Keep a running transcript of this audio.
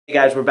Hey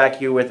guys, we're back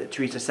here with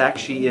Teresa Sack.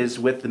 She is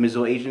with the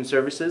Missoula Aging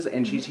Services,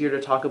 and she's here to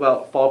talk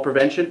about fall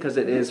prevention because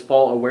it is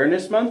Fall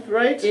Awareness Month,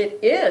 right? It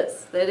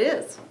is. It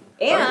is.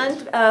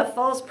 And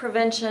Falls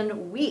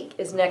Prevention Week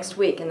is next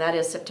week, and that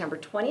is September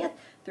 20th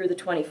through the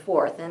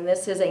 24th. And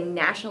this is a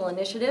national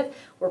initiative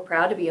we're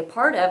proud to be a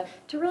part of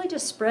to really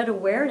just spread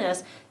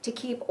awareness to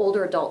keep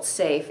older adults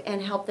safe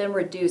and help them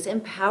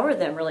empower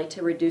them really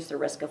to reduce the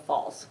risk of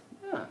falls.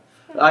 Yeah.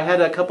 I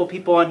had a couple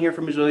people on here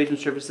from Missoula Aging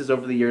Services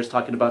over the years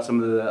talking about some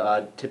of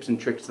the tips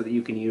and tricks that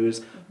you can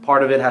use.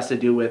 Part of it has to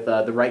do with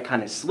the right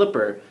kind of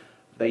slipper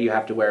that you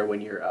have to wear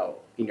when you're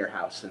out in your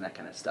house and that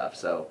kind of stuff.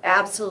 So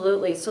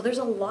absolutely. So there's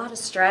a lot of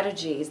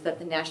strategies that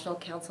the National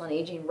Council on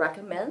Aging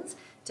recommends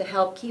to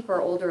help keep our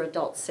older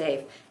adults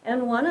safe.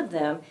 And one of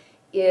them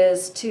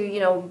is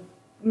to,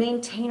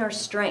 maintain our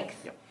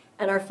strength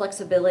and our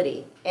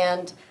flexibility.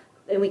 And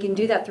we can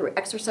do that through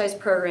exercise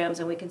programs,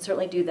 and we can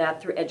certainly do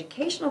that through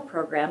educational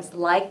programs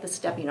like the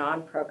Stepping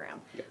On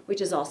program,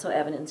 which is also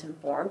evidence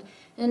informed.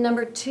 And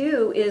number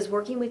two is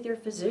working with your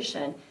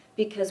physician,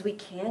 because we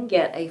can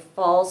get a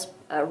falls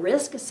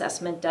risk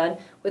assessment done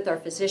with our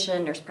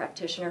physician, nurse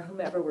practitioner,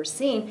 whomever we're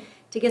seeing,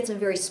 to get some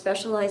very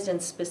specialized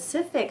and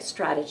specific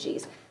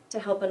strategies to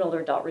help an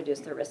older adult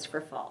reduce their risk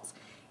for falls.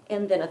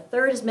 And then a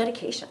third is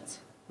medications.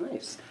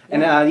 Nice.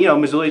 And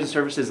Missoula Aging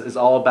Services is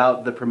all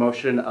about the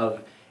promotion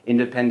of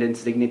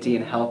independence, dignity,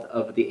 and health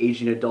of the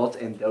aging adults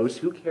and those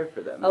who care for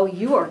them. Oh,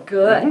 you are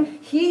good.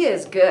 Mm-hmm. He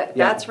is good.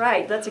 Yeah. That's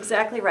right. That's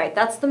exactly right.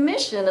 That's the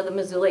mission of the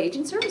Missoula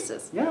Aging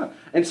Services. Yeah.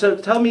 And so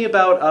tell me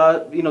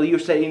about, you were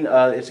saying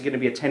it's going to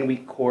be a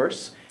 10-week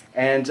course.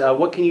 And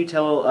what can you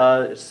tell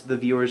the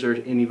viewers or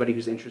anybody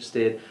who's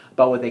interested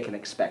about what they can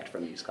expect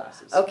from these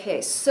classes?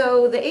 Okay,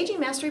 so the Aging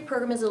Mastery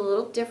program is a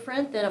little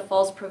different than a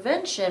falls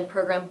prevention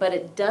program, but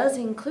it does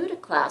include a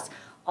class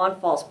on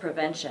falls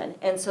prevention.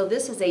 And so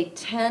this is a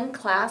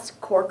 10-class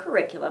core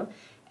curriculum,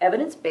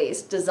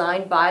 evidence-based,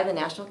 designed by the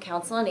National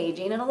Council on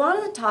Aging, and a lot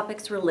of the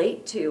topics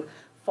relate to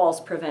falls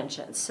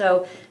prevention.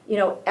 So,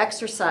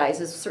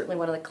 exercise is certainly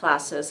one of the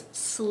classes,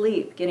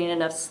 sleep, getting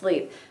enough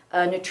sleep,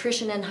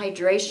 nutrition and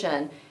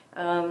hydration,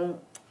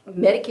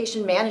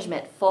 medication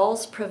management,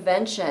 falls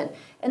prevention.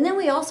 And then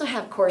we also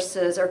have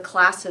courses or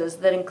classes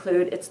that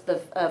include, it's the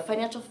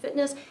financial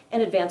fitness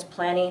and advanced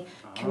planning,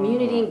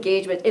 community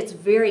engagement. It's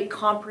very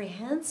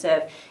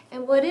comprehensive.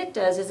 And what it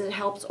does is it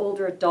helps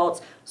older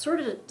adults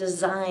sort of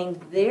design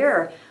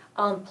their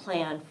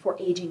plan for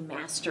aging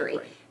mastery.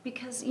 Right.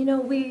 Because,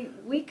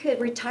 we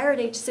could retire at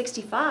age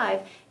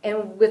 65,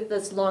 and with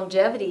this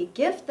longevity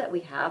gift that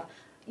we have,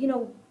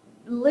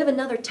 live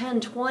another 10,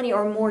 20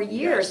 or more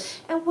years.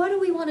 Yes. And what do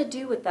we want to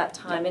do with that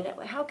time? And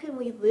how can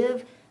we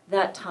live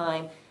that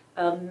time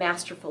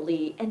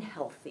masterfully and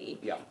healthy?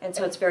 Yeah. And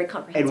so it's very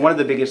comprehensive. And one of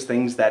the biggest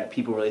things that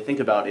people really think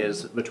about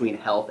is between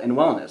health and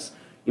wellness.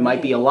 You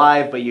might be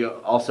alive, but you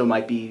also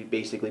might be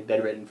basically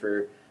bedridden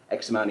for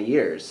X amount of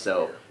years.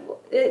 So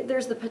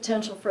there's the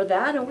potential for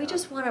that, and we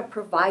just want to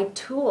provide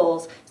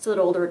tools so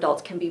that older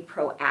adults can be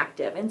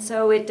proactive. And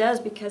so it does,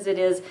 because it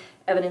is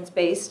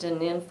evidence-based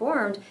and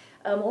informed.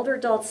 Older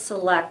adults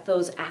select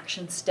those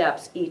action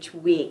steps each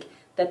week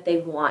that they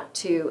want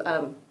to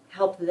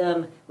help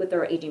them with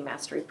their Aging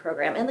Mastery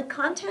program. And the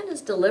content is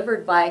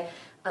delivered by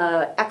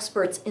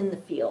experts in the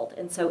field.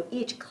 And so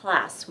each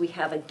class we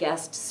have a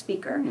guest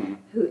speaker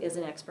who is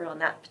an expert on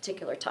that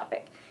particular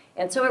topic.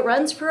 And so it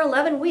runs for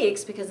 11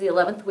 weeks because the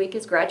 11th week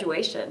is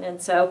graduation.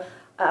 And so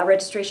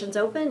registration's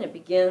open.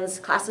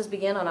 Classes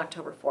begin on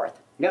October 4th.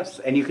 yes,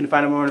 and you can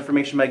find out more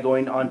information by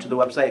going onto the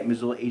website,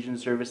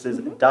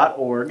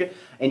 MissoulaAgingServices.org,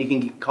 and you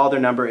can call their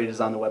number. It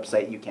is on the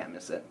website. You can't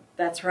miss it.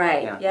 That's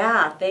right.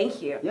 Yeah,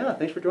 thank you. Yeah,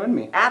 thanks for joining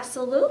me.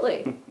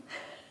 Absolutely.